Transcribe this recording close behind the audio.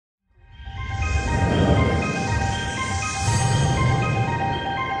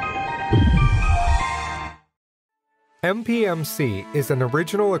MPMC is an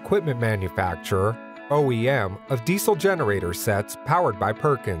original equipment manufacturer, OEM, of diesel generator sets powered by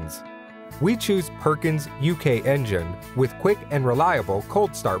Perkins. We choose Perkins UK engine with quick and reliable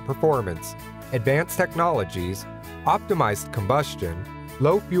cold start performance, advanced technologies, optimized combustion,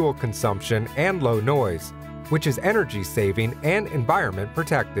 low fuel consumption, and low noise, which is energy saving and environment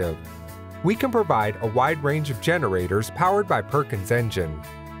protective. We can provide a wide range of generators powered by Perkins Engine.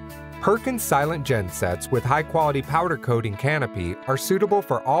 Perkins silent gensets with high-quality powder coating canopy are suitable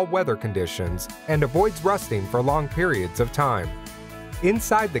for all weather conditions and avoids rusting for long periods of time.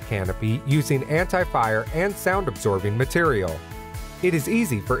 Inside the canopy using anti-fire and sound-absorbing material. It is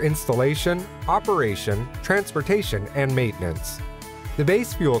easy for installation, operation, transportation, and maintenance. The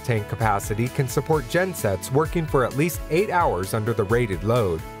base fuel tank capacity can support gensets working for at least 8 hours under the rated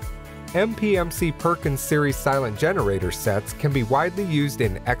load. MPMC Perkins series silent generator sets can be widely used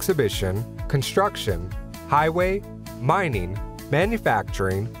in exhibition, construction, highway, mining,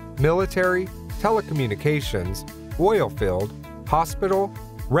 manufacturing, military, telecommunications, oilfield, hospital,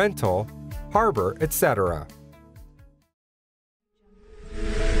 rental, harbor, etc.